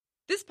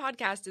This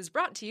podcast is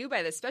brought to you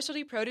by the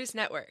Specialty Produce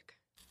Network.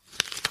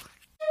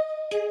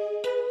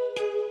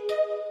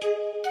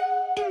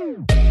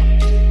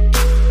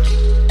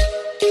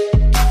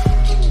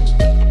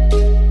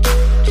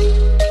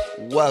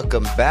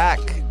 Welcome back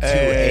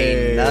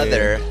to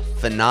another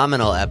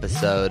phenomenal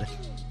episode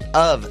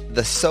of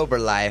the Sober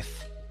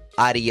Life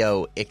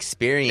Audio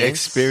Experience.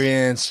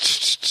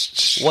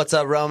 What's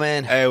up,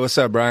 Roman? Hey, what's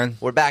up, Brian?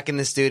 We're back in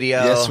the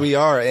studio. Yes, we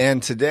are.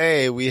 And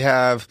today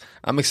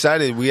I'm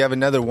excited. We have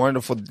another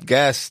wonderful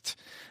guest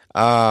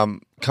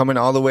coming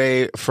all the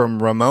way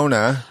from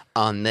Ramona.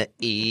 On the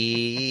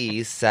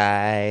east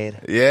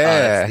side. Yeah.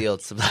 Oh, that's the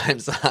old Sublime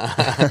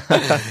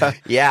song.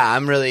 Yeah,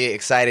 I'm really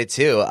excited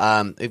too.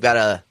 We've got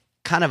a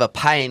kind of a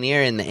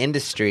pioneer in the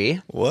industry.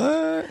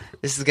 What?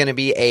 This is going to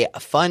be a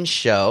fun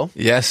show.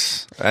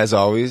 Yes, as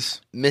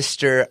always.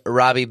 Mr.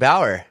 Robbie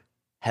Bauer.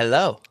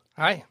 Hello.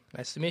 Hi,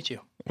 nice to meet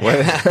you.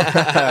 What?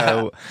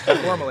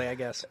 Formally, I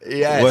guess.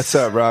 Yes. What's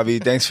up, Robbie?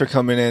 Thanks for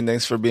coming in.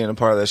 Thanks for being a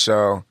part of the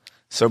show.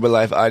 Sober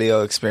Life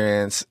Audio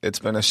Experience. It's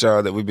been a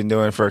show that we've been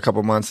doing for a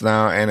couple months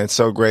now, and it's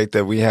so great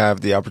that we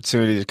have the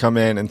opportunity to come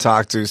in and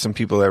talk to some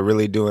people that are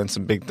really doing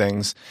some big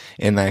things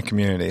in that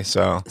community.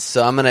 So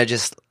I'm going to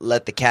just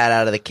let the cat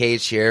out of the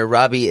cage here.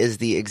 Robbie is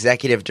the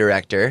executive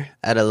director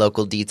at a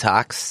local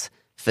detox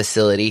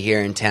facility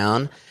here in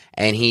town,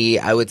 and he,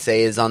 I would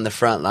say, is on the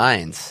front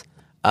lines,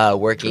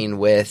 working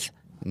with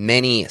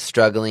many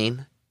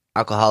struggling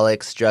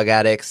alcoholics, drug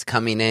addicts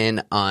coming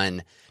in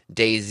on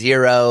day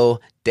 0,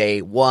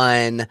 day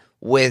 1,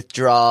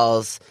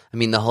 withdrawals. I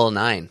mean, the whole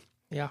 9.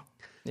 Yeah.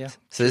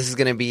 So this is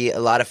going to be a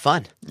lot of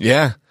fun.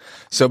 yeah.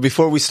 So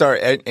before we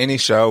start any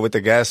show with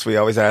the guests, we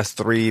always ask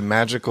 3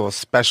 magical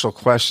special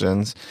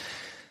questions.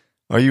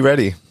 Are you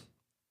ready?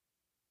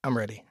 I'm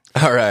ready.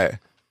 All right.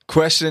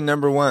 Question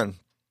number 1.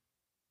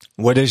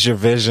 What is your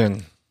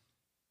vision?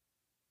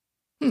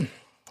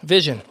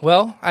 Vision.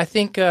 Well, I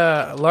think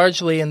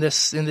largely in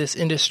this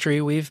industry,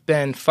 we've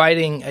been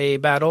fighting a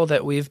battle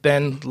that we've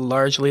been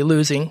largely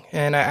losing,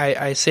 and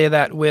I say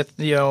that with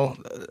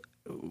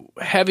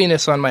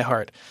heaviness on my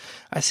heart.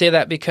 I say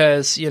that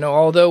because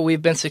although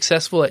we've been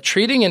successful at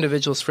treating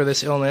individuals for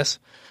this illness,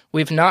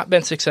 we've not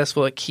been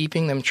successful at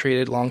keeping them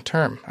treated long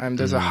term.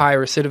 There's a high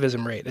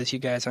recidivism rate, as you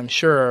guys I'm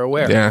sure are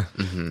aware. Yeah.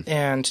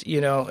 And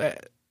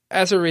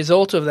as a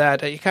result of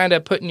that, you kind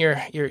of putting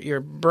your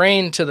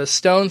brain to the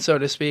stone, so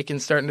to speak, and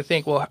starting to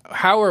think, well,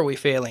 how are we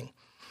failing?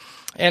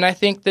 And I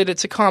think that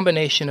it's a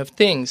combination of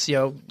things,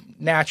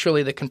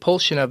 naturally the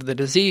compulsion of the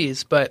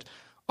disease, but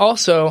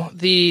also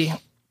the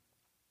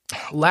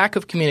lack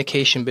of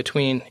communication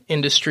between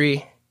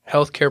industry,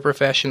 healthcare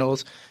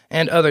professionals,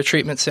 and other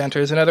treatment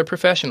centers and other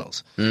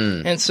professionals.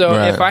 And so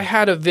Right. if I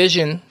had a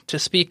vision to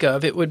speak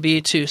of, it would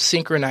be to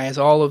synchronize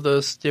all of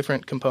those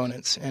different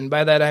components. And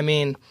by that I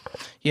mean,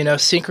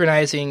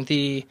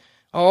 synchronizing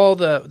all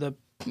the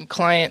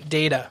client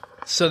data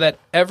so that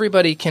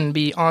everybody can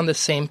be on the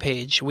same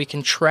page. We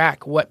can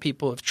track what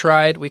people have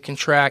tried. We can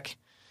track,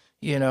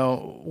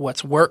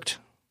 what's worked,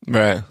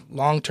 Right.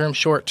 long-term,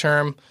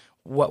 short-term,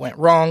 what went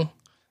wrong.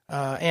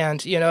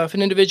 And if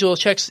an individual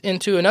checks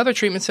into another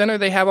treatment center,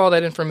 they have all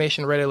that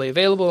information readily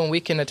available, and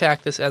we can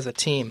attack this as a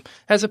team,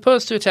 as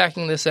opposed to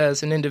attacking this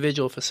as an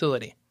individual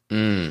facility.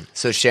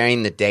 So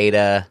sharing the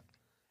data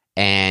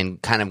and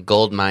kind of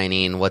gold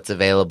mining what's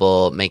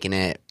available, making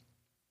it,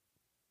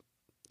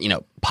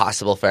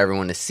 possible for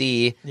everyone to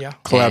see. Yeah.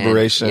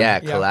 Collaboration.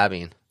 And,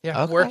 collabing.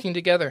 Yeah, Okay. working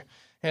together.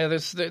 Yeah,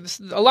 there's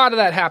a lot of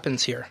that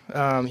happens here.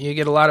 You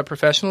get a lot of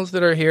professionals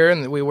that are here,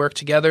 and we work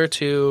together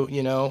to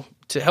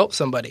help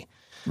somebody.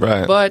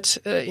 Right. But,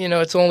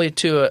 it's only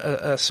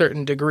to a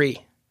certain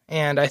degree.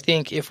 And I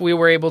think if we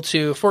were able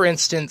to, for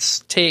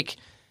instance, take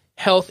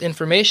health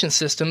information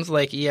systems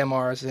like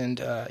EMRs and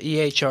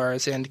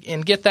EHRs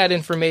and get that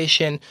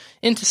information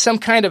into some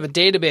kind of a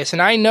database.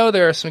 And I know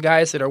there are some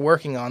guys that are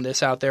working on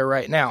this out there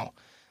right now.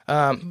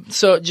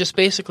 So just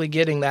basically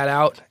getting that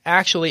out,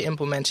 actually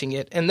implementing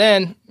it, and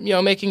then,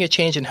 making a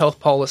change in health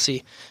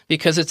policy,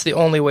 because it's the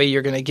only way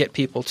you're going to get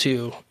people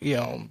to,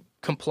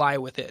 comply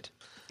with it.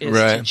 Is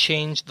Right. to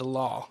change the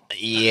law.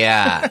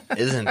 Yeah.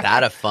 Isn't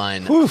that a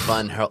fun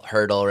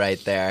hurdle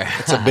right there?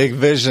 It's a big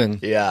vision.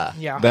 Yeah.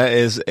 Yeah. That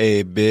is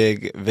a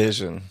big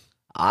vision.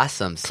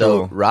 Awesome. So,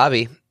 Cool.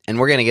 Robbie, and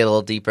we're going to get a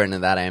little deeper into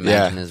that, I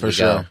imagine, Yeah, as for we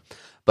sure. go.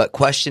 But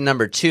question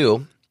number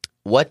 2,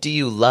 what do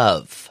you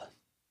love?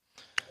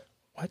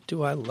 What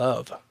do I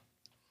love?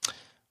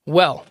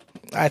 Well,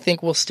 I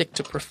think we'll stick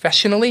to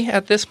professionally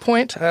at this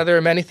point. There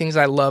are many things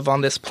I love on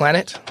this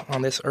planet,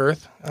 on this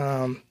earth.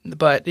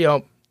 But,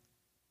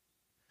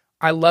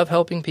 I love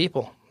helping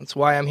people. That's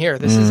why I'm here.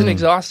 This is an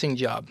exhausting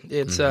job.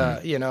 It's,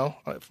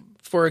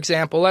 for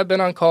example, I've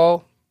been on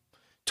call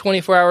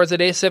 24 hours a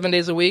day, 7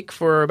 days a week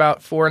for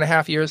about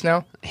 4.5 years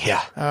now.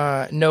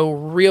 Yeah. No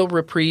real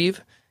reprieve.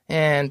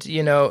 And,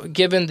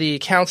 given the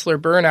counselor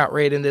burnout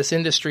rate in this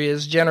industry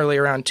is generally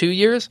around 2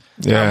 years,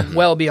 Yeah. I'm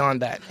well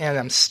beyond that. And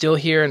I'm still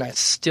here and I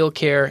still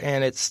care.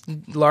 And it's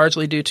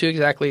largely due to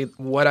exactly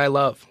what I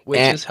love, which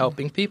is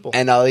helping people.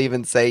 And I'll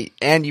even say,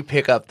 and you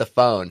pick up the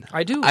phone.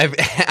 I do.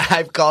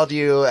 I've called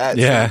you at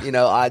some,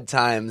 odd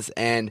times,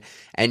 and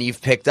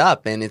you've picked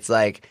up, and it's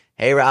like,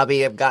 hey,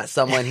 Robbie, I've got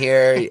someone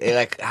here.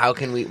 Like,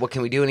 what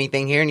can we do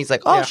anything here? And he's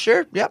like, oh,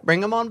 sure. Yeah,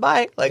 bring him on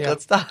by. Like,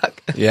 let's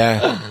talk.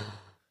 Yeah.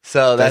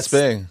 So That's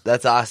big.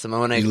 That's awesome. I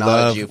want to You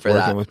acknowledge love you for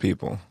working that. with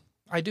people.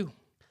 I do.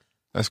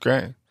 That's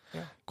great.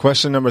 Yeah.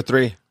 Question number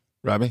 3,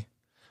 Robbie.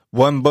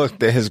 One book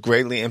that has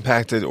greatly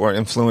impacted or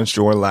influenced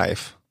your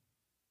life.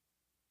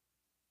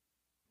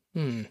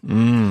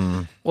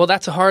 Well,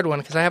 that's a hard one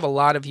because I have a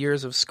lot of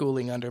years of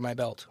schooling under my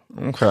belt.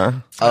 Okay.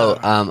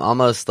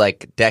 Almost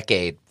like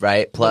decade,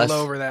 right? Plus, A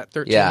little over that,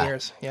 13 Yeah.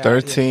 years. Yeah.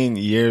 13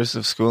 years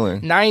of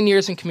schooling. 9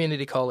 years in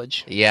community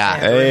college. Yeah.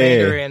 And the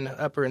remainder in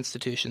upper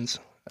institutions.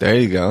 There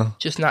you go.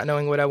 Just not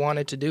knowing what I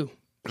wanted to do.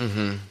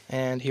 Mm-hmm.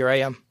 And here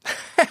I am.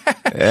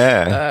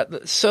 Yeah.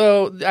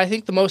 So I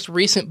think the most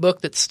recent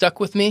book that stuck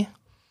with me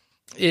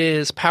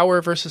is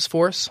Power versus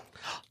Force.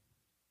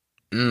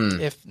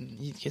 If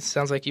it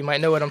sounds like you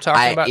might know what I'm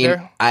talking about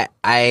there.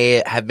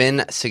 I have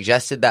been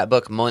suggested that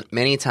book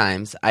many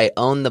times. I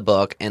own the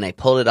book, and I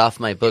pulled it off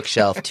my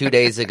bookshelf 2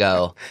 days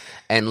ago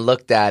and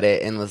looked at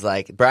it and was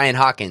like, Brian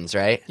Hawkins,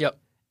 right? Yep.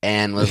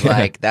 And was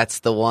like, that's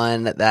the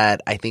one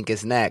that I think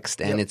is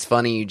next. And it's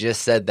funny you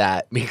just said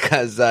that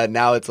because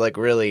now it's like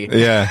really...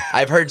 Yeah.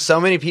 I've heard so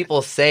many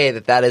people say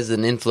that is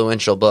an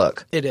influential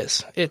book. It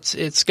is.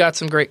 It's got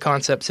some great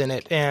concepts in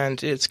it,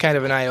 and it's kind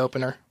of an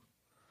eye-opener.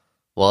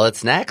 Well,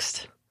 it's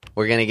next.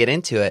 We're going to get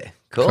into it.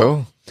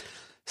 Cool.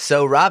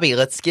 So, Robbie,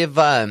 let's give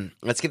the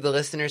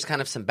listeners kind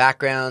of some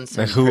background,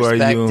 some Like, who are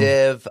you?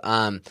 perspective.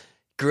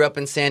 Grew up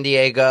in San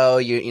Diego.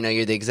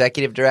 You're the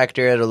executive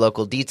director at a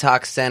local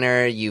detox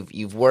center.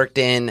 You've worked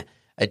in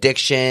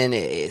addiction.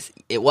 It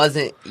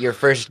wasn't your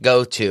first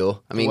go-to.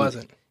 I mean, It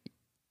wasn't.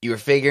 You were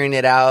figuring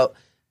it out.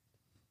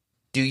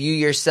 Do you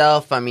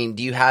yourself? I mean,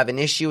 do you have an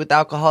issue with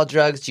alcohol,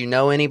 drugs? Do you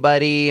know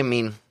anybody? I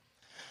mean,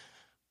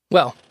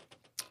 Well,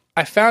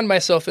 I found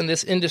myself in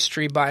this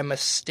industry by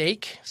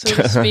mistake, so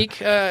to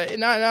speak.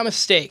 Not a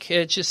mistake.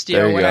 It's just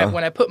There you when go.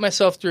 I put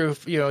myself through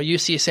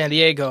UC San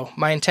Diego,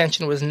 my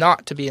intention was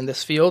not to be in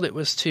this field. It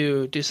was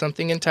to do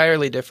something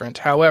entirely different.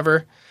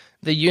 However,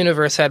 the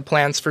universe had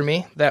plans for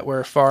me that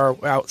were far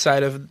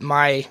outside of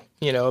my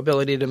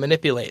ability to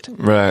manipulate.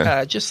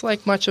 Right. Just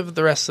like much of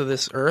the rest of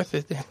this earth,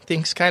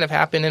 things kind of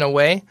happen in a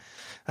way,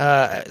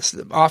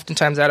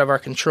 oftentimes out of our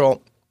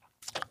control.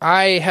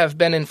 I have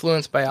been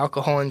influenced by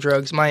alcohol and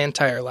drugs my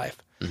entire life.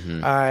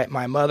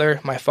 My mother,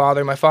 my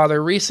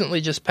father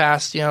recently just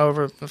passed,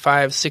 over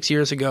 5-6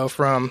 years ago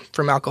from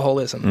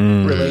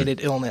alcoholism related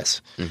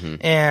illness.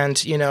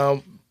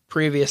 And,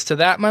 previous to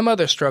that, my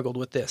mother struggled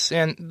with this.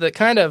 And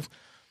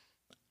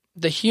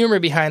the humor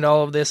behind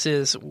all of this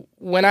is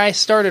when I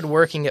started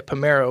working at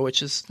Pomero,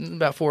 which is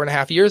about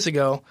 4.5 years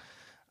ago,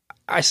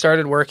 I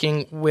started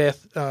working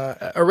with,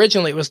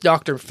 originally it was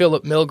Dr.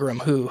 Philip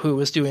Milgram who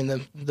was doing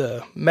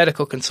the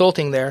medical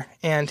consulting there.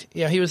 And,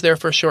 he was there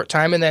for a short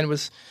time and then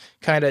was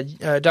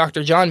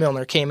Dr. John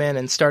Milner came in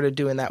and started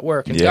doing that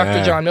work. And Yeah.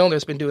 Dr. John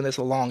Milner's been doing this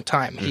a long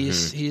time.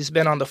 He's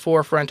been on the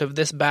forefront of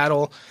this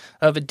battle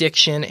of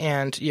addiction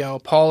and,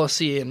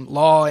 policy and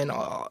law and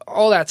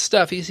all that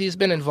stuff. He's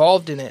been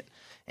involved in it.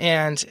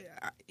 And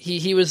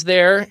he was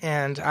there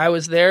and I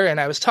was there and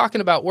I was talking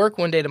about work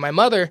one day to my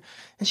mother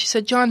and she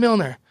said, John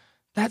Milner,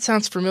 that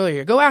sounds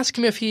familiar. Go ask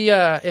him if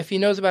he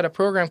knows about a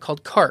program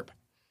called CARP.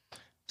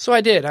 So I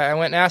did. I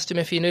went and asked him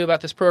if he knew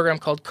about this program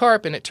called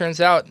CARP, and it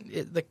turns out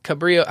the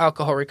Cabrillo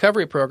Alcohol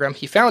Recovery Program,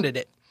 he founded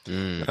it.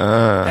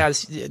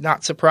 As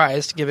not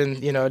surprised,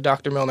 given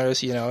Dr.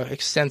 Milner's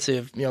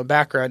extensive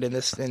background in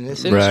this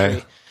industry.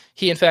 Right.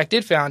 He in fact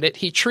did found it.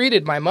 He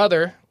treated my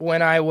mother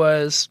when I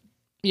was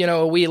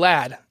a wee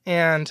lad,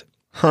 and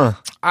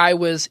I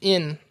was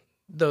in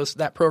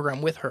that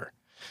program with her.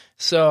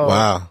 So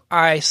Wow.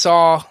 I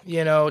saw,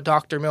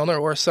 Dr. Milner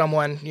or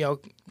someone,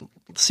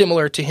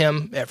 similar to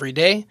him every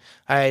day.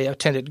 I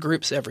attended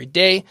groups every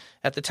day.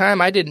 At the time,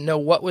 I didn't know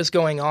what was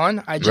going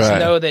on. I just Right.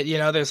 know that,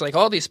 there's like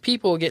all these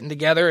people getting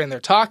together and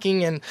they're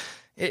talking and,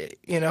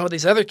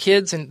 these other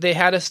kids, and they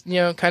had us,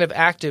 kind of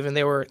active, and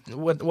they were,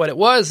 what it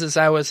was is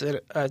I was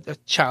a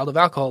child of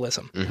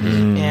alcoholism.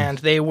 And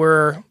they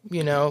were,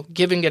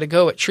 giving it a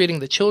go at treating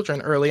the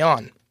children early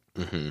on.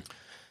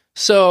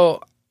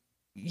 So,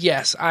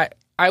 yes,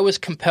 I was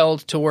compelled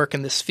to work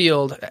in this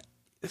field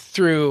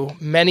through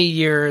many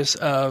years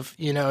of,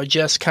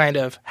 just kind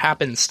of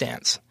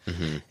happenstance.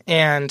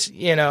 And,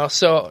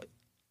 so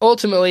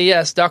ultimately,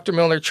 yes, Dr.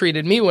 Milner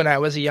treated me when I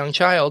was a young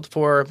child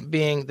for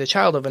being the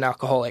child of an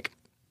alcoholic.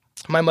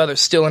 My mother's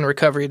still in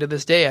recovery to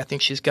this day. I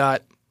think she's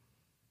got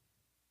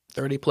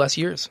 30 plus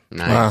years.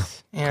 nice. Wow.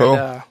 And,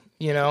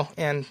 Cool.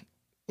 and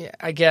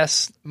I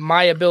guess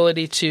my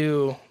ability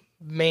to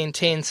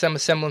maintain some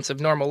semblance of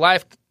normal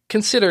life,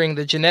 considering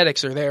the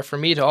genetics are there for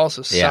me to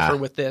also suffer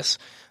with this,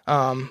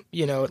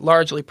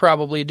 Largely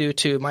probably due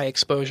to my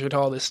exposure to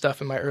all this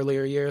stuff in my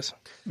earlier years.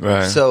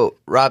 Right. So,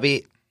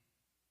 Robbie,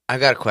 I've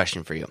got a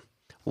question for you.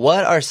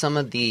 What are some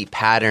of the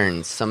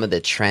patterns, some of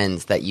the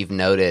trends that you've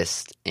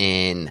noticed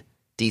in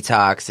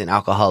detox and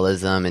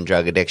alcoholism and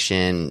drug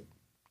addiction,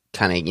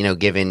 kind of,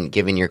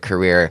 given your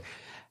career?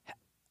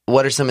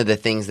 What are some of the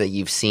things that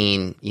you've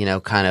seen,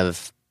 kind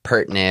of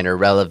pertinent or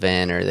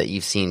relevant, or that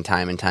you've seen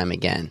time and time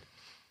again?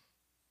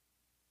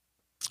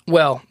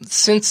 Well,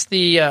 since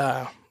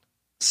the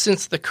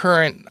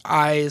current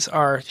eyes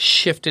are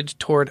shifted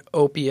toward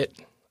opiate,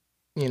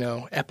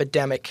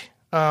 epidemic,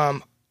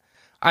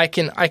 I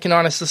can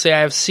honestly say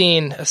I have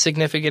seen a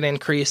significant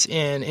increase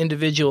in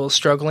individuals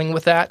struggling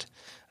with that.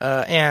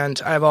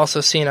 And I've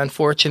also seen,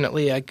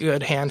 unfortunately, a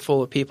good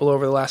handful of people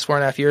over the last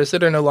 4.5 years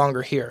that are no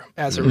longer here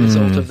as a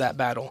result of that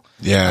battle.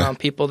 Yeah.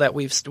 People that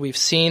we've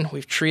seen,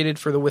 we've treated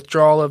for the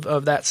withdrawal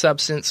of that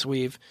substance.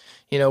 We've,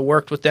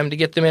 worked with them to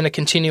get them in a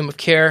continuum of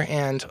care,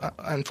 and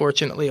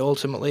unfortunately,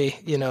 ultimately,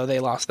 they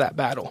lost that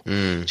battle.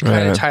 Which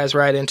kind of ties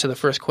right into the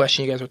first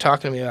question you guys were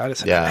talking to me about.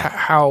 Is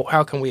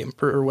how can we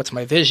improve, or what's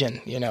my vision?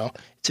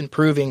 It's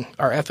improving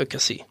our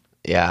efficacy.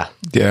 Yeah.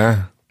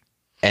 Yeah.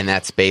 And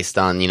that's based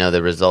on,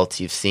 the results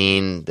you've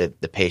seen,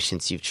 the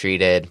patients you've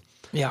treated.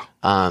 Yeah.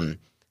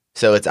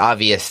 So it's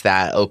obvious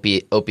that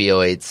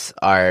opioids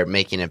are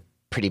making a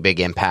pretty big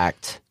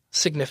impact.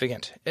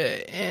 Significant.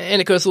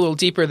 And it goes a little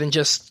deeper than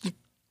just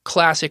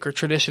classic or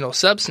traditional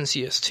substance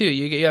use, too.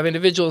 You have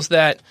individuals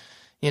that,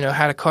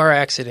 had a car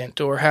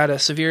accident or had a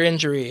severe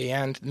injury,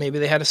 and maybe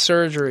they had a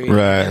surgery.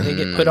 Right. And they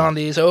get put on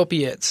these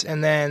opiates,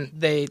 and then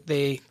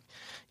they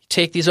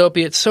take these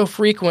opiates so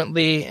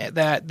frequently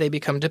that they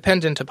become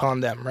dependent upon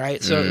them,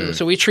 right?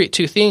 So we treat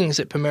two things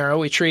at Pomero.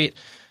 We treat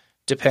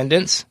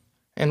dependence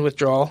and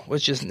withdrawal,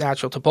 which is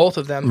natural to both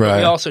of them. Right. But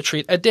we also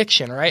treat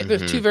addiction, right?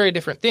 There's two very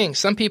different things.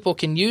 Some people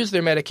can use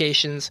their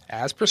medications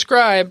as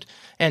prescribed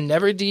and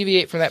never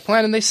deviate from that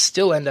plan, and they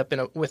still end up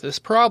with this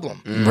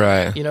problem,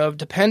 Right. of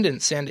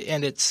dependence, and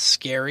it's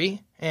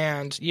scary.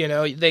 And,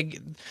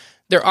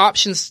 their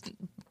options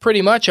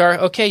pretty much are,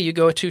 okay, you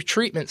go to a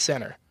treatment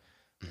center.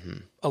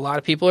 A lot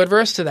of people are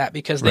adverse to that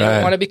because they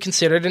don't want to be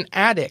considered an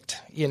addict.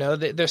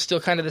 There's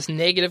still kind of this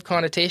negative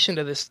connotation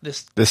to this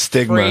The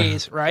stigma.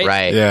 phrase, right?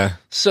 Right. Yeah.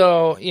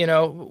 So,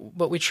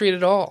 but we treat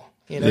it all,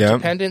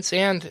 dependence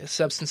and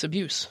substance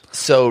abuse.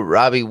 So,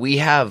 Robbie, we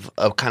have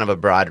a kind of a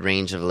broad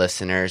range of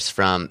listeners,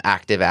 from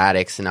active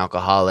addicts and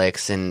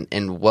alcoholics,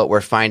 and what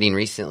we're finding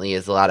recently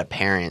is a lot of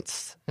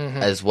parents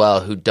as well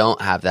who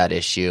don't have that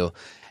issue.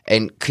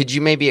 And could you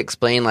maybe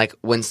explain, like,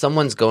 when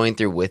someone's going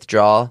through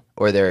withdrawal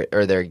or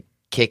they're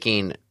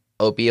kicking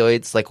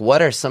opioids, like,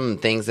 what are some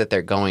things that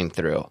they're going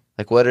through?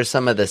 Like, what are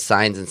some of the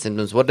signs and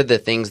symptoms? What are the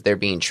things they're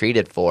being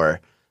treated for,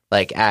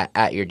 like,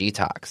 at your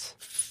detox?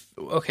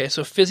 Okay,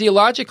 so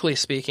physiologically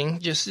speaking,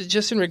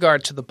 just in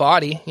regard to the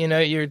body,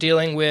 you're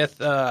dealing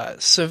with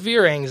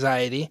severe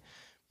anxiety,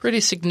 pretty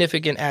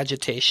significant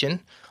agitation,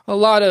 a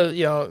lot of,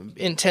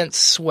 intense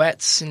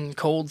sweats and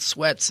cold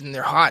sweats, and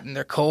they're hot and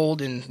they're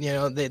cold, and,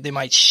 they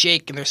might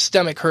shake and their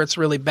stomach hurts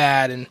really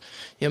bad, and,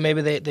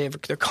 maybe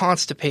they're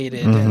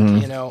constipated,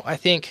 and, I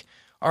think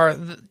are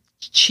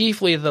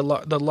chiefly the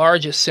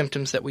largest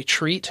symptoms that we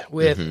treat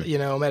with,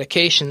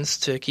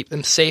 medications to keep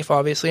them safe,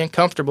 obviously, and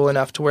comfortable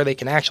enough to where they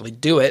can actually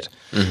do it,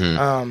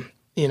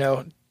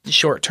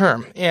 short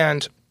term.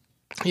 And,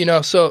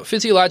 so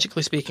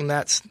physiologically speaking,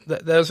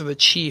 those are the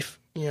chief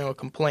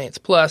complaints.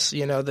 Plus,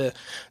 the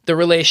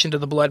relation to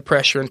the blood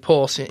pressure and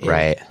pulse,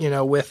 right.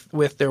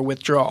 With their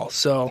withdrawal.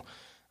 So,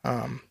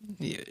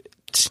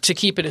 to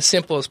keep it as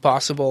simple as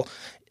possible,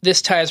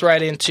 this ties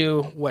right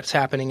into what's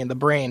happening in the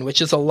brain,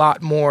 which is a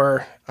lot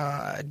more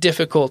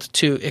difficult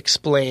to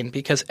explain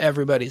because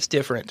everybody's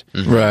different.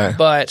 Right.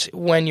 But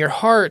when your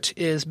heart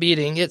is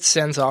beating, it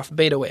sends off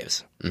beta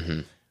waves.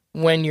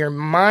 When your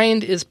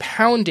mind is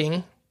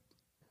pounding,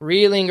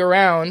 reeling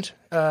around,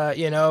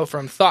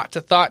 from thought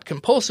to thought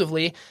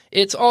compulsively,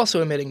 it's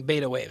also emitting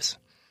beta waves.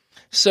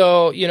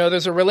 So,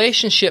 there's a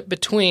relationship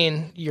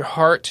between your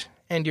heart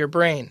and your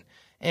brain.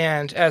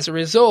 And as a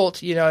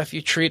result, if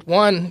you treat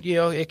one,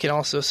 it can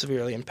also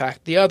severely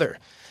impact the other.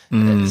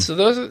 So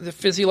those are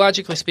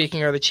physiologically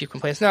speaking are the chief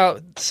complaints. Now,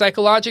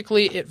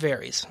 psychologically, it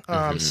varies.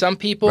 Some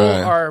people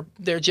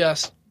they're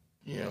just,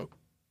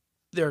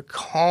 they're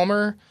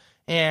calmer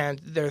and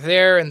they're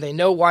there and they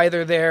know why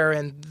they're there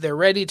and they're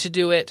ready to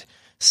do it.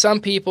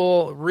 Some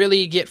people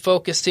really get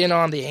focused in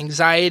on the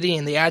anxiety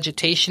and the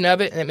agitation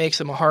of it, and it makes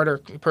them a harder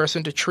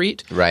person to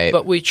treat. Right.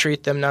 But we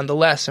treat them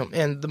nonetheless.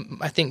 And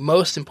I think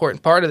most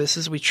important part of this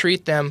is we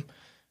treat them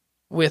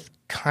with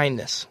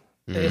kindness.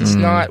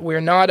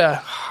 We're not a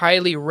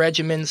highly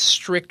regimented,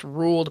 strict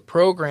ruled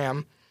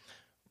program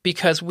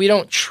because we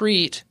don't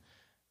treat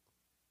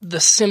the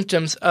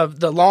symptoms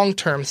of the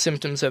long-term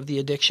symptoms of the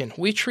addiction.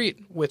 We treat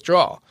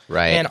withdrawal.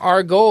 Right. And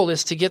our goal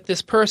is to get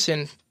this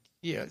person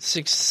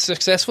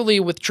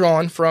successfully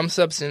withdrawn from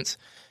substance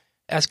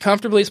as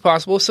comfortably as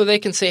possible so they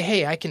can say,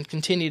 hey, I can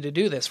continue to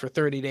do this for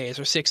 30 days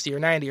or 60 or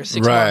 90 or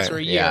 6 months or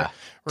a year. Yeah.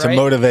 To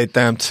motivate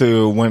them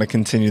to want to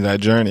continue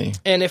that journey.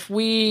 And if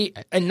we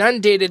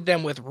inundated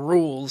them with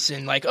rules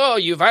and like, oh,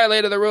 you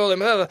violated the rule, and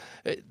blah, blah,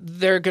 blah,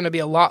 they're going to be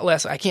a lot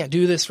less, I can't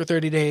do this for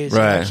 30 days.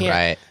 Right. I can't.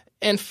 Right.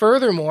 And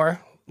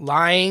furthermore,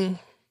 lying,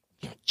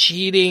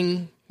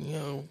 cheating,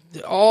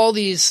 all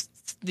these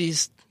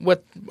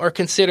what are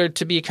considered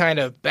to be kind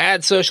of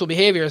bad social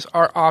behaviors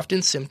are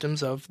often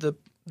symptoms of the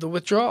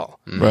withdrawal.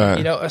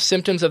 Right.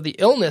 Symptoms of the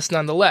illness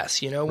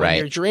nonetheless. When Right.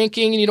 you're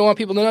drinking and you don't want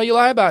people to know, you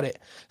lie about it.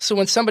 So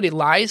when somebody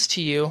lies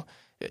to you,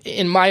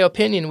 in my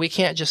opinion, we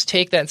can't just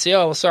take that and say,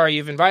 oh, well, sorry,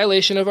 you've in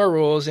violation of our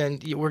rules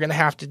and we're going to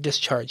have to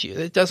discharge you.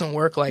 It doesn't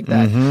work like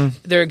that.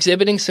 They're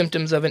exhibiting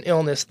symptoms of an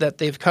illness that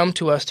they've come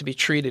to us to be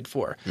treated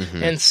for.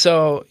 And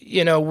so,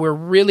 we're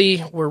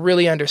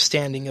really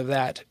understanding of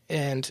that.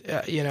 And,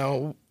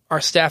 our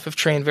staff have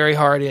trained very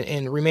hard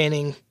in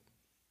remaining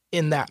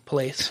in that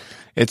place.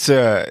 It's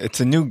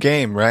a new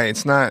game, right?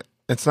 It's not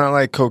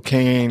like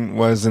cocaine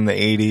was in the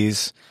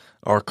 80s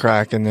or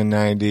crack in the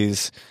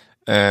 90s,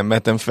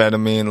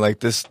 methamphetamine,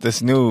 like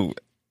this new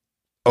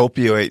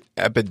opioid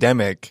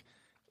epidemic.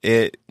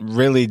 It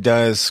really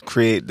does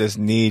create this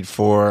need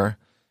for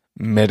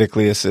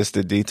medically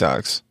assisted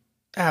detox.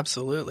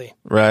 Absolutely.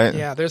 Right?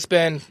 Yeah, there's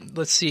been,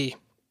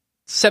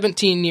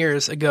 17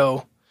 years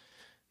ago,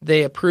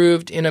 they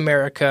approved in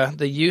America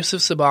the use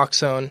of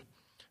Suboxone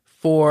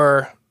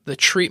for the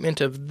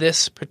treatment of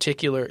this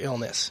particular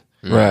illness.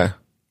 Right.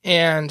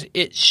 And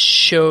it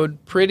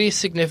showed pretty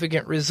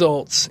significant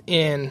results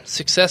in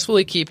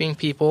successfully keeping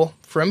people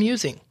from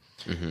using.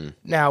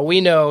 Now, we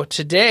know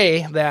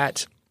today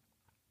that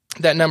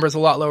number is a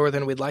lot lower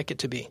than we'd like it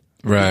to be.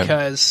 Right.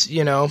 Because,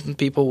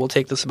 people will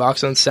take the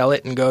Suboxone, sell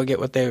it, and go get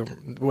what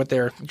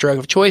their drug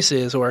of choice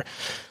is.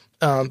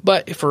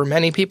 But for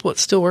many people, it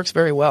still works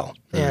very well.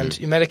 And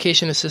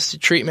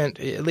medication-assisted treatment,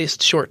 at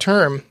least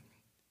short-term,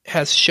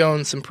 has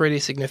shown some pretty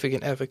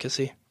significant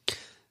efficacy.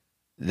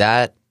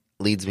 That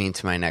leads me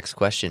into my next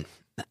question.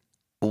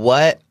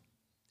 What,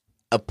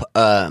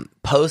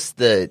 post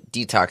the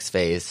detox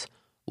phase,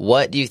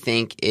 what do you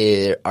think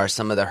are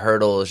some of the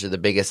hurdles or the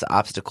biggest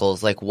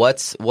obstacles? Like,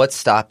 what's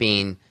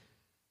stopping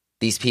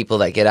these people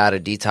that get out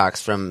of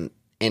detox from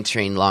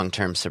entering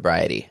long-term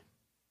sobriety?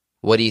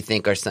 What do you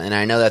think are some, and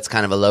I know that's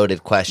kind of a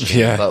loaded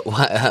question,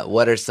 but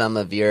what are some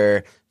of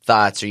your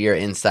thoughts or your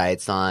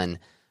insights on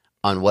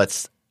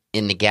what's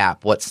in the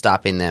gap? What's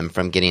stopping them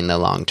from getting the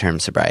long-term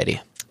sobriety?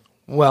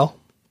 Well,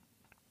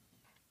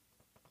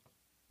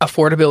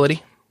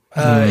 affordability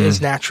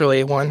is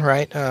naturally one,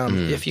 right?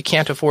 If you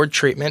can't afford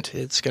treatment,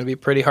 it's going to be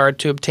pretty hard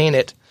to obtain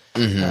it.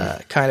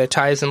 Kind of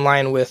ties in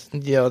line with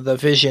the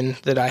vision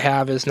that I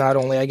have is not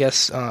only, I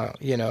guess,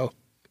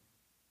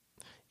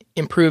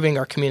 improving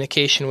our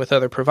communication with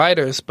other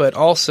providers, but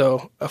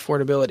also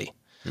affordability.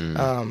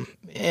 And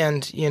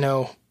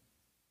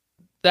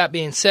that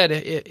being said,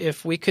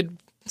 if we could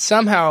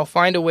somehow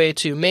find a way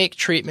to make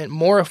treatment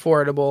more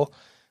affordable,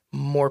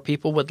 more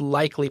people would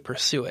likely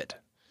pursue it.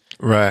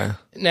 Right.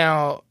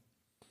 Now,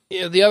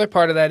 the other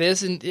part of that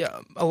is,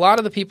 a lot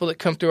of the people that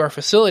come through our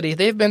facility,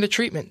 they've been to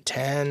treatment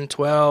 10,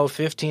 12,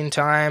 15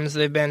 times.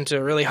 They've been to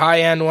really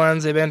high-end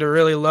ones. They've been to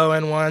really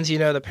low-end ones.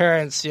 The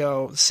parents,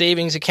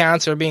 savings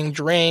accounts are being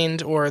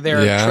drained, or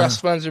their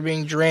trust funds are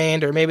being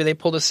drained, or maybe they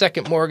pulled a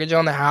second mortgage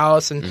on the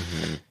house. And,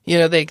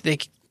 they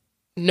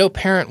no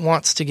parent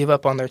wants to give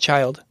up on their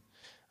child.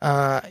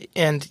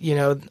 And,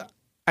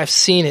 I've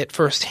seen it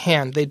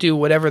firsthand. They do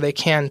whatever they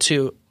can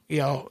to,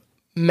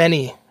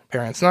 many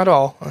parents, not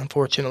all,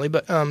 unfortunately,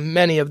 but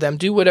many of them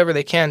do whatever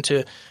they can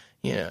to,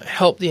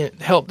 help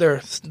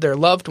their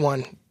loved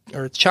one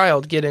or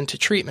child get into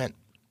treatment.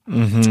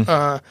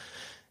 It's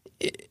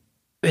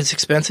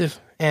expensive,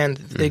 and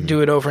they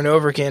do it over and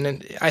over again.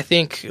 And I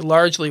think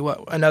largely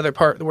what another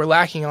part that we're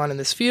lacking on in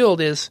this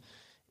field is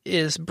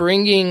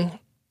bringing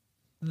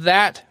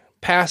that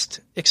past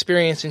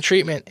experience in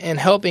treatment and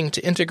helping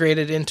to integrate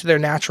it into their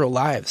natural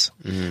lives.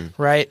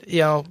 Right?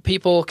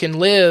 People can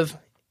live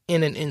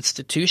in an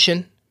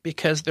institution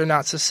because they're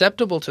not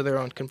susceptible to their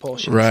own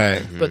compulsions.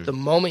 Right. But the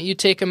moment you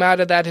take them out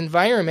of that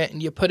environment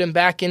and you put them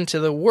back into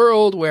the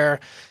world where,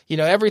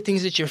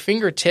 everything's at your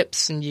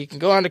fingertips and you can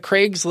go onto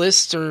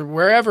Craigslist or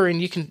wherever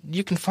and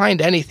you can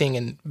find anything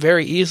and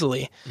very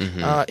easily,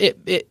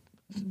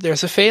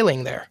 there's a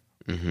failing there,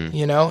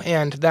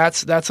 and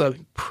that's a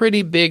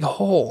pretty big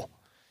hole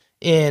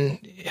in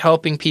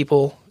helping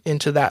people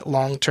into that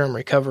long-term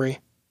recovery.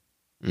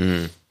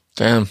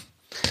 Damn.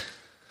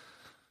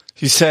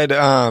 You said,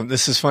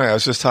 this is funny. I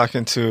was just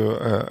talking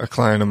to a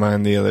client of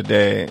mine the other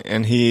day,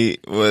 and he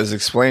was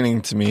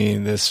explaining to me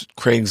this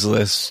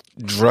Craigslist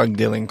drug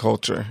dealing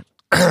culture.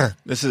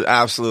 This is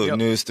absolute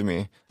news to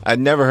me. I'd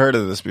never heard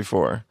of this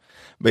before.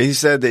 But he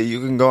said that you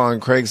can go on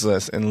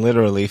Craigslist and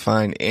literally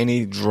find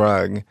any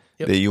drug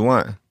that you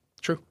want.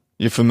 True.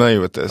 You're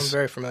familiar with this? I'm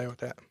very familiar with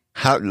that.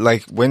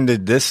 When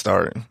did this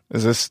start?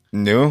 Is this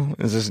new?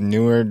 Is this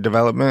newer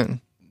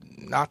development?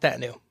 Not that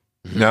new.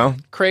 No?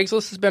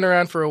 Craigslist has been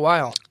around for a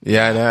while.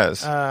 Yeah, it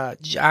has.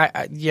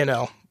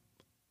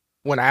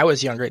 When I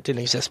was younger, it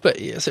didn't exist. But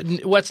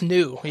what's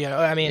new?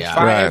 I mean,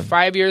 Yeah.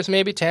 5 years,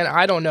 maybe 10.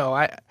 I don't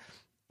know.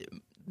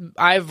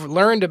 I've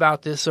learned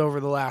about this over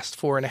the last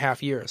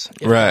 4.5 years,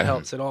 if Right. that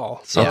helps at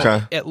all. So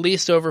Okay. at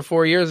least over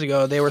 4 years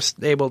ago, they were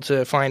able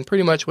to find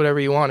pretty much whatever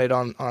you wanted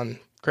on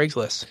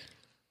Craigslist.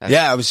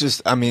 Yeah, I was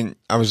just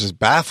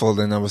baffled,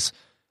 and I was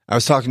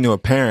talking to a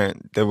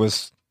parent that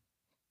was,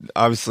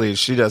 obviously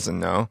she doesn't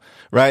know,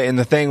 right? And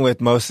the thing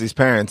with most of these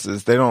parents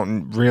is they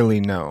don't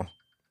really know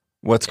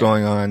what's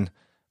going on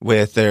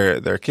with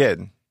their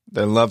kid,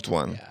 their loved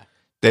one. Yeah.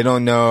 They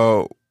don't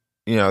know,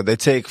 they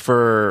take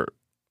for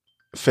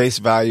face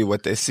value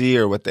what they see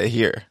or what they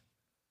hear,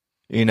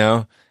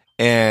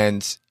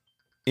 and,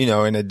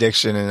 in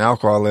addiction and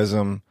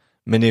alcoholism,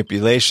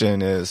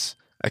 manipulation is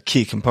a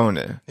key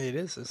component. It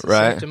is. It's a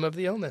Right. symptom of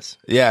the illness.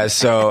 Yeah.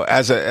 So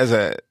as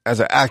an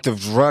active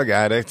drug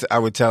addict, I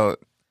would tell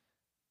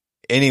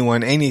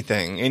anyone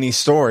anything, any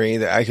story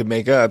that I could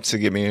make up to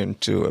get me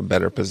into a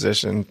better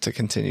position to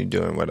continue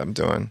doing what I'm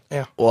doing.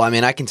 Well, I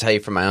mean, I can tell you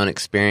from my own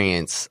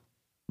experience,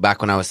 back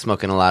when I was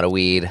smoking a lot of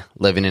weed,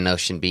 living in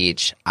Ocean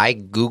Beach, I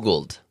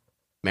Googled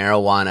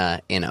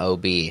marijuana in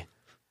OB.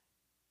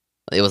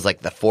 It was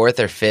like the 4th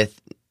or 5th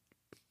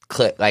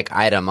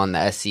item on the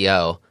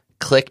SEO.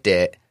 Clicked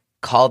it,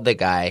 called the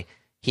guy.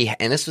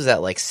 And this was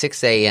at like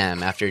 6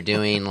 a.m. after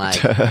doing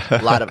like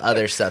a lot of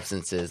other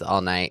substances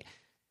all night.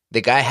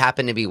 The guy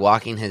happened to be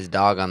walking his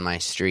dog on my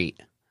street,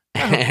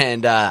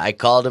 and I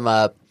called him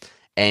up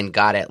and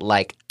got it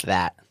like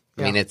that.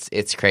 I mean,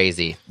 it's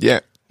crazy.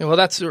 Yeah. Well,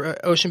 that's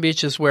Ocean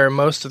Beach is where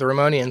most of the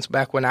Ramonians,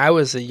 back when I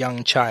was a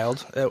young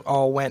child,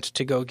 all went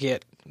to go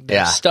get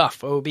their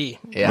stuff, OB,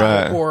 Yeah.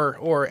 Right.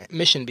 or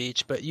Mission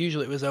Beach, but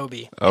usually it was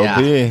OB.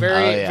 OB.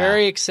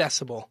 Very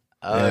accessible.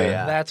 Oh,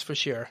 yeah. That's for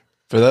sure.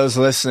 For those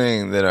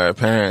listening that are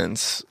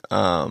parents,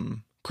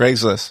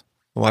 Craigslist,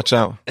 watch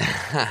out.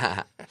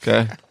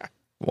 Okay?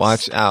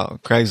 Watch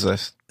out.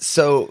 Craigslist.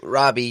 So,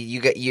 Robbie,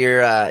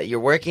 you're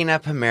working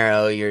at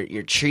Pomero.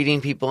 You're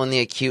treating people in the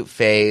acute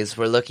phase.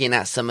 We're looking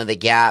at some of the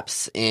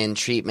gaps in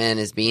treatment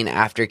as being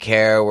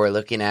aftercare. We're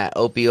looking at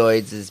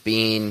opioids as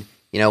being,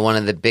 one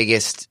of the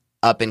biggest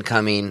up and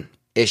coming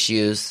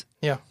issues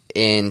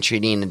in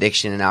treating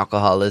addiction and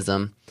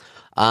alcoholism.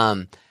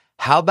 How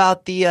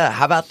about the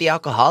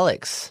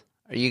alcoholics?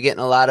 Are you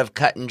getting a lot of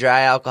cut and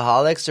dry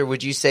alcoholics, or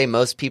would you say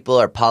most people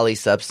are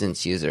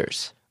polysubstance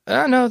users?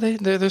 No,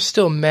 there's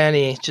still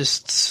many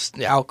just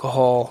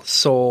alcohol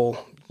soul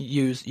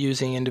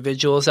using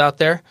individuals out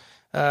there.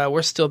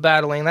 We're still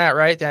battling that,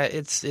 right? That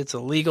it's a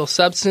legal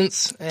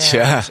substance,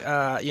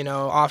 and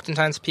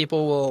oftentimes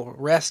people will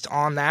rest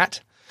on that.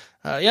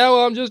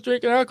 Well, I'm just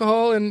drinking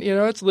alcohol, and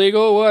it's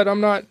legal. What?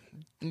 I'm not,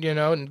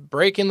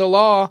 breaking the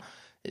law.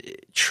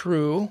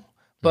 True.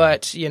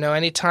 But,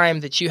 any time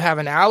that you have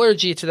an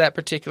allergy to that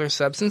particular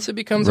substance, it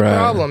becomes a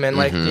problem. And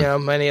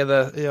many of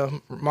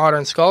the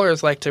modern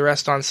scholars like to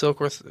rest on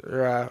Silkworth,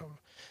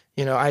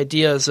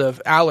 ideas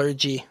of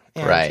allergy.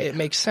 And it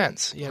makes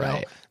sense,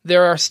 Right.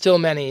 There are still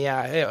many,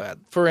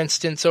 For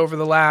instance, over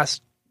the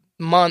last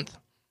month,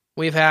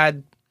 we've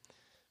had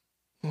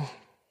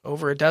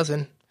over a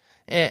dozen.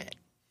 And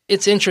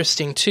it's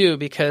interesting, too,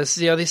 because,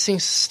 these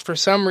things, for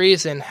some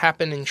reason,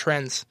 happen in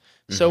trends.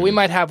 So we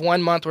might have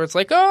one month where it's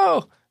like,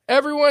 oh,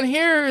 everyone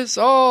here is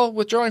all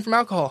withdrawing from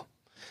alcohol.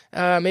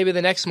 Maybe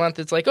the next month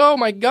it's like, oh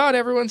my God,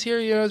 everyone's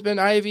here, has been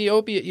IV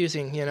opiate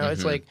using.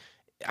 It's like,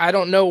 I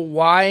don't know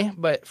why,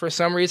 but for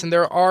some reason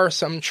there are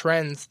some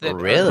trends that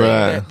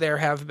that there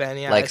have been.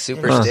 Yeah, like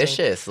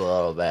superstitious a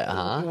little bit,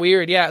 huh?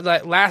 Weird, yeah.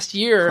 Like last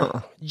year,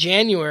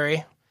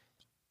 January,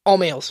 all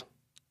males.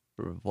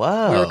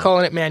 Whoa. We were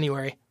calling it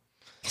Manuary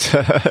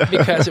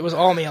because it was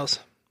all males,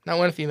 not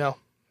one female.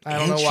 I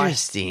don't know why.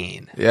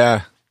 Interesting.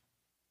 Yeah.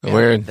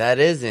 Weird. That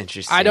is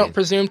interesting. I don't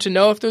presume to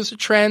know if there's a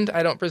trend.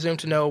 I don't presume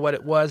to know what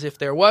it was if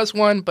there was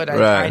one, but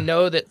I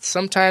know that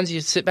sometimes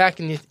you sit back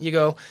and you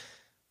go,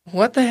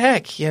 what the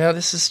heck?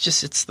 This is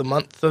just, it's the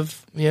month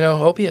of,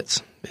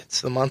 opiates.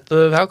 It's the month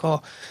of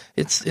alcohol.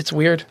 It's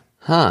weird.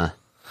 Huh.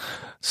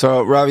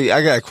 So, Robbie,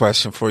 I got a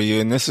question for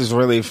you, and this is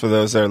really for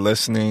those that are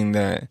listening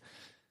that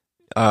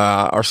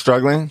are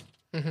struggling.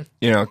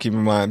 Mm-hmm. Keep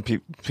in mind,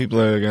 people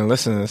that are going to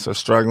listen to this are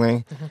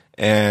struggling,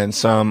 and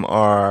some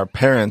are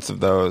parents of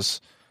those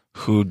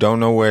who don't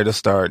know where to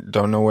start,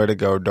 don't know where to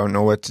go, don't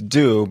know what to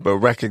do, but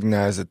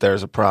recognize that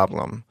there's a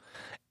problem.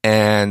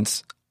 And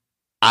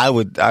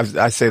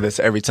I say this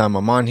every time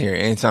I'm on here.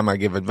 Anytime I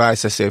give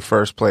advice, I say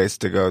first place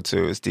to go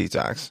to is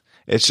detox.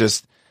 It's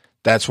just,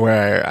 that's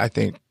where I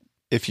think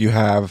if you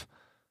have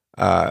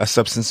a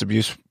substance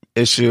abuse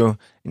issue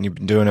and you've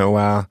been doing it a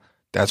while,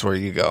 that's where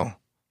you go.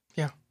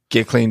 Yeah.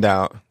 Get cleaned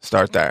out.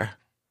 Start there.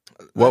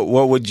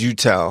 What would you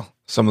tell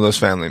some of those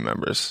family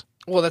members?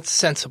 Well, that's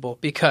sensible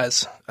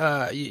because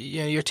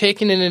you're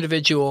taking an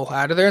individual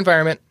out of their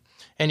environment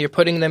and you're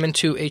putting them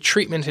into a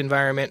treatment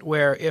environment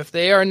where if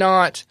they are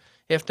not,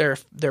 if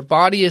their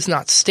body is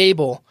not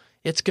stable,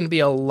 it's going to be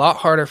a lot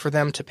harder for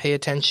them to pay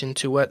attention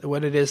to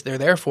what it is they're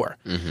there for.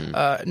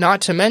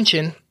 Not to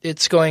mention,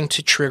 it's going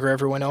to trigger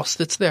everyone else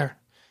that's there.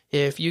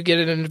 If you get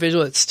an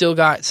individual that's still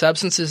got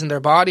substances in their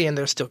body and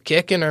they're still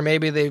kicking, or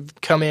maybe they've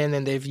come in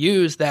and they've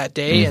used that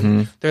day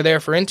and they're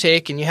there for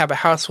intake, and you have a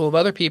house full of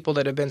other people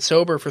that have been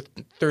sober for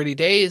 30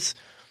 days,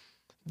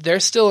 they're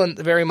still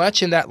very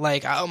much in that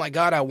like, oh my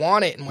God, I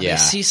want it. And when they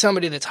see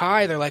somebody that's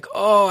high, they're like,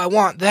 oh, I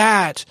want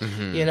that,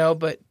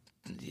 but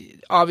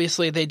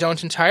obviously they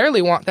don't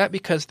entirely want that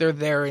because they're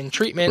there in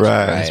treatment.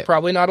 Right. It's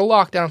probably not a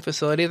lockdown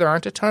facility. There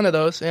aren't a ton of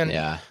those. And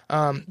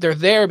they're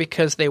there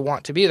because they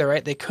want to be there,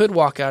 right? They could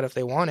walk out if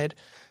they wanted.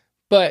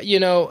 But,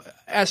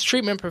 as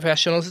treatment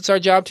professionals, it's our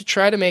job to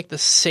try to make the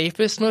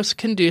safest, most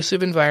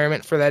conducive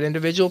environment for that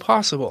individual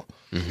possible.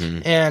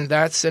 And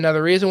that's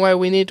another reason why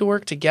we need to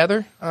work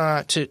together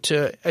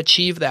to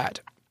achieve that.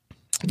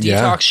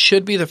 Detox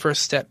should be the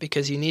first step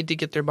because you need to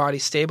get their body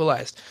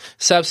stabilized.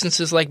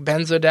 Substances like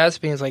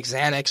benzodiazepines, like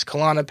Xanax,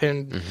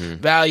 Klonopin,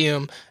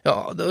 Valium,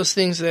 those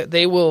things that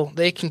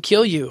they can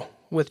kill you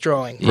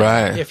withdrawing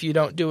if you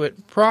don't do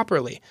it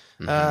properly.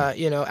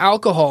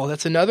 Alcohol,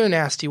 that's another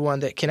nasty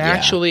one that can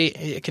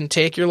it can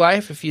take your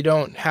life if you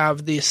don't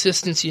have the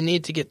assistance you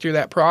need to get through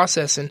that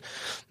process. And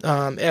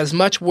as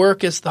much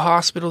work as the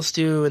hospitals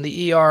do and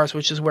the ERs,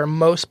 which is where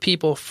most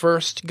people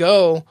first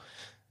go,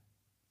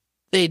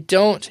 they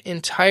don't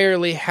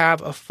entirely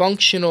have a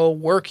functional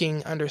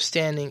working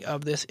understanding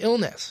of this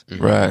illness.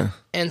 Right.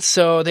 And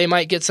so they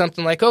might get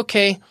something like,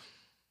 okay,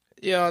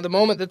 the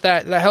moment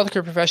that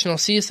healthcare professional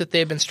sees that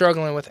they've been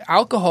struggling with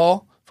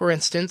alcohol, for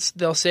instance,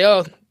 they'll say,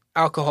 oh,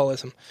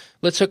 alcoholism.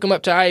 Let's hook them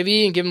up to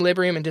IV and give them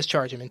Librium and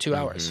discharge them in 2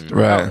 hours,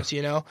 3 hours,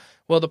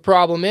 Well, the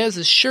problem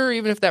is sure,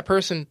 even if that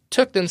person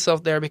took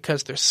themselves there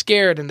because they're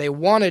scared and they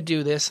want to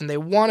do this and they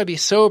want to be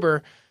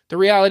sober, the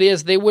reality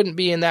is they wouldn't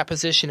be in that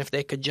position if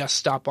they could just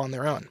stop on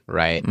their own.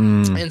 Right.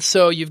 And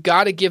so you've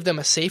got to give them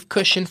a safe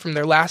cushion from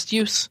their last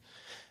use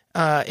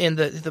in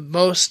the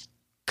most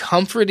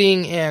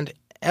comforting and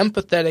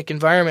empathetic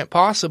environment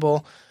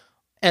possible.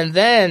 And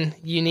then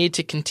you need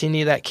to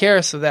continue that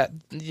care so that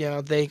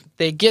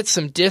they get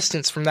some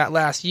distance from that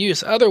last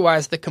use.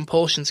 Otherwise, the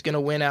compulsion's going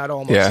to win out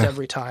almost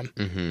every time.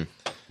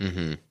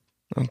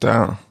 No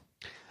doubt.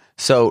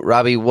 So,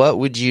 Robbie, what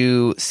would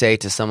you say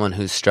to someone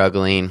who's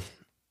struggling,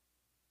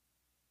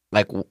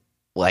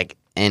 like,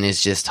 and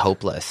is just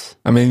hopeless?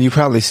 I mean, you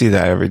probably see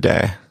that every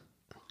day.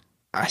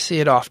 I see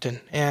it often,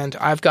 and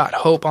I've got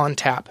hope on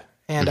tap,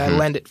 and I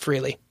lend it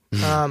freely.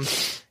 I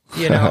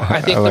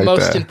think I like the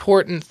most that.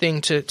 important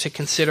thing to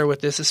consider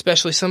with this,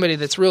 especially somebody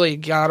that's really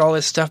got all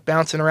this stuff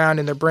bouncing around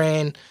in their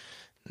brain,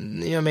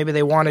 maybe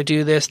they want to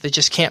do this, they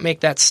just can't make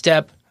that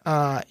step,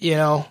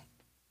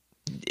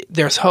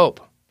 there's hope.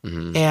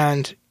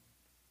 And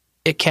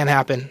it can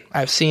happen.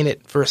 I've seen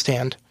it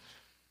firsthand.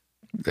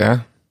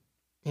 Yeah.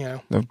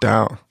 No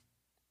doubt.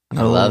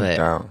 I love it.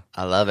 Doubt.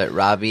 I love it,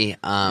 Robbie.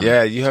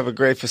 You have a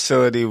great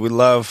facility. We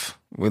love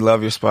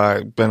your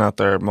spot. Been out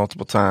there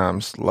multiple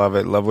times. Love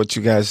it. Love what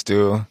you guys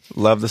do.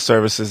 Love the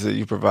services that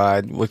you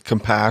provide with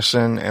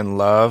compassion and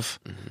love.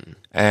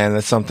 And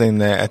that's something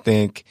that I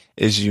think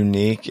is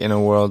unique in a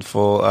world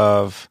full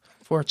of...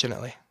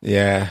 Fortunately.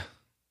 Yeah.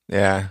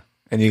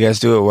 And you guys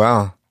do it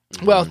well.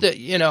 Well,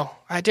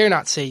 I dare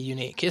not say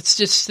unique. It's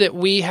just that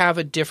we have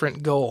a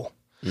different goal.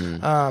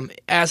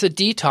 As a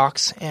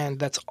detox, and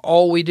that's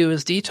all we do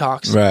is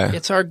detox,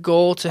 it's our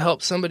goal to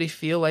help somebody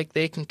feel like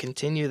they can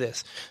continue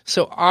this.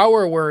 So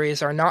our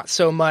worries are not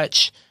so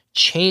much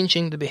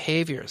changing the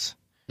behaviors.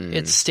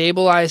 It's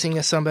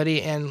stabilizing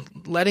somebody and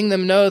letting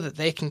them know that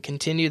they can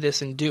continue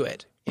this and do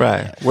it.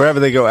 Right. Wherever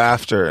they go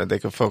after, they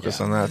can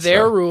focus on that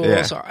Their stuff.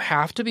 rules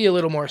have to be a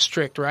little more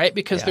strict, right?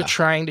 Because they're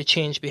trying to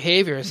change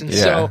behaviors. And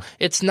so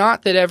it's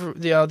not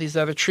that these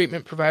other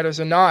treatment providers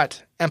are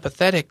not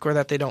empathetic or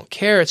that they don't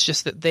care. It's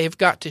just that they've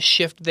got to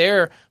shift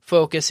their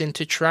focus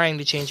into trying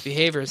to change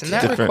behaviors. And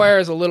that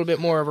requires a little bit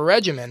more of a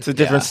regimen. It's a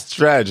different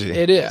strategy.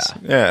 It is.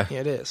 Yeah.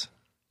 It is.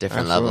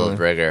 Different level of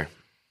rigor.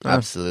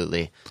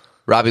 Absolutely.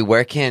 Robbie,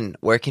 where can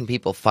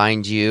people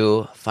find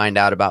you, find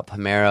out about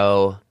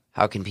Pomero?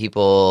 How can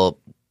people,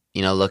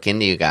 look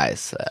into you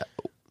guys?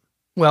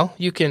 Well,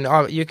 you can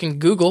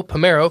Google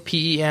Pomero,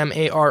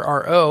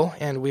 P-E-M-A-R-R-O,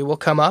 and we will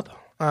come up.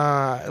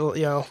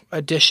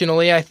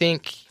 Additionally, I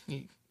think,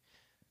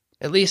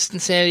 at least in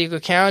San Diego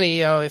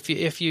County,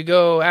 if you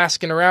go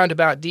asking around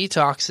about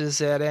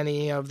detoxes at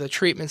any of the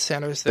treatment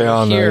centers that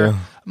are here,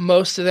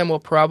 most of them will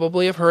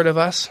probably have heard of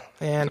us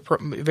and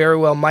very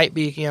well might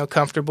be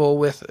comfortable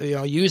with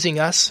using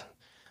us.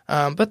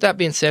 But that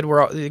being said,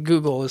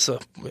 Google is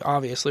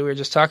obviously we were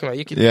just talking about.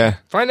 You can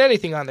find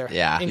anything on there.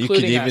 Yeah, you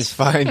can even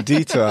find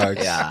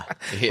detox. Yeah.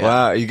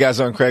 Wow, you guys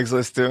on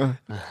Craigslist too?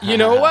 You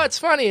know what's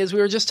funny is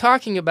we were just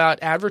talking about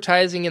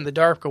advertising in the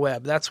dark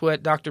web. That's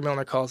what Dr.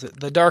 Milner calls it,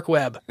 the dark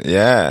web.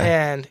 Yeah.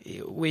 And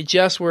we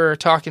just were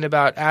talking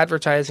about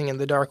advertising in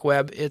the dark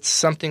web. It's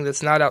something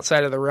that's not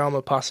outside of the realm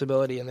of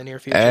possibility in the near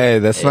future. Hey,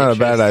 that's not a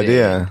bad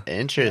idea.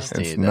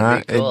 Interesting. It's That'd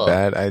not be cool. a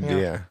bad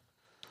idea.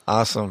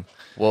 Awesome.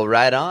 Well,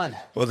 right on.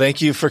 Well,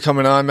 thank you for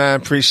coming on,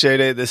 man. Appreciate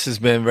it. This has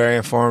been very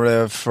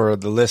informative for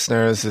the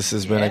listeners. This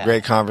has been a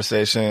great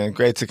conversation.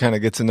 Great to kind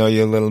of get to know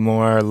you a little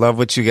more. Love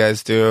what you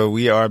guys do.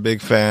 We are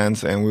big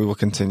fans, and we will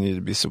continue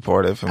to be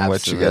supportive in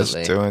what you guys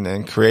are doing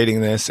and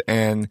creating this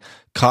and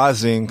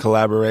causing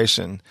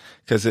collaboration,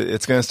 because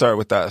it's going to start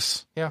with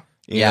us. Yeah.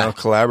 You know,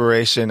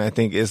 collaboration, I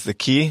think, is the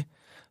key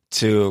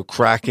to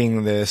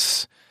cracking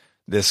this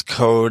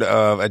code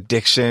of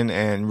addiction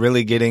and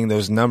really getting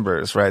those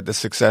numbers, right? The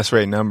success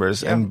rate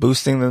numbers and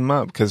boosting them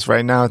up, because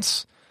right now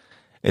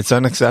it's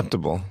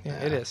unacceptable. Yeah,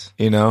 it is.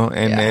 You know,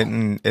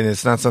 and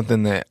it's not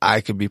something that I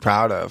could be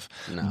proud of.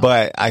 No.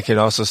 But I could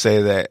also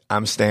say that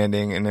I'm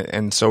standing,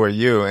 and so are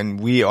you,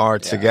 and we are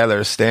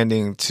together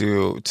standing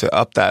to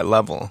up that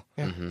level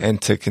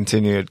and to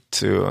continue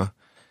to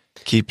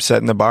keep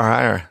setting the bar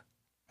higher.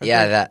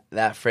 Yeah,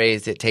 that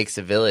phrase, "it takes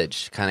a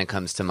village," kind of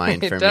comes to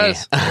mind for me. It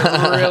does.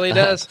 It really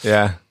does.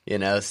 Yeah. You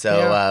know,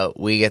 so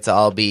we get to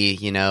all be,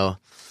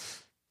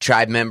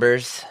 tribe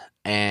members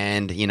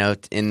and,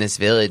 in this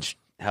village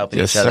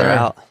helping each other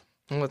out.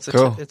 Well,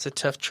 it's a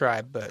tough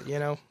tribe, but,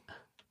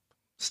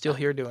 still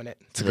here doing it.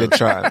 It's a good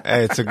tribe.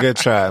 Hey, it's a good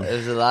tribe.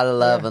 There's a lot of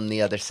love on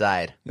the other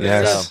side.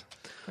 Yes.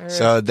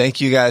 So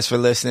thank you guys for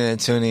listening and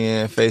tuning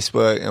in,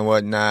 Facebook and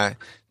whatnot.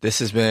 This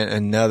has been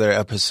another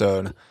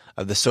episode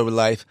of the Sober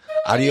Life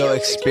Audio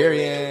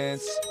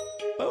Experience.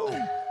 Boom.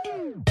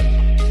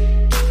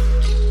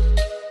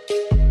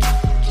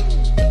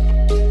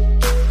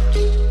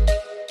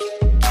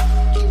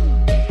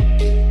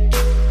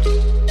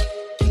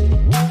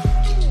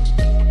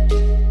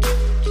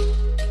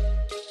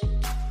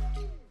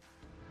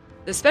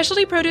 The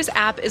Specialty Produce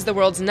app is the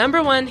world's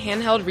 #1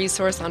 handheld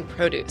resource on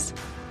produce.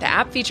 The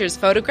app features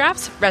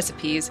photographs,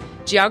 recipes,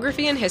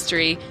 geography and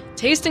history,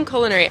 taste and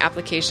culinary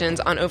applications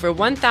on over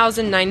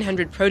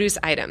 1,900 produce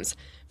items.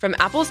 From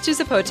apples to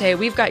zapote,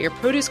 we've got your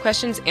produce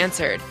questions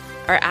answered.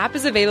 Our app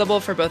is available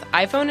for both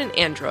iPhone and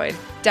Android.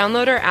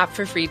 Download our app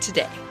for free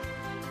today.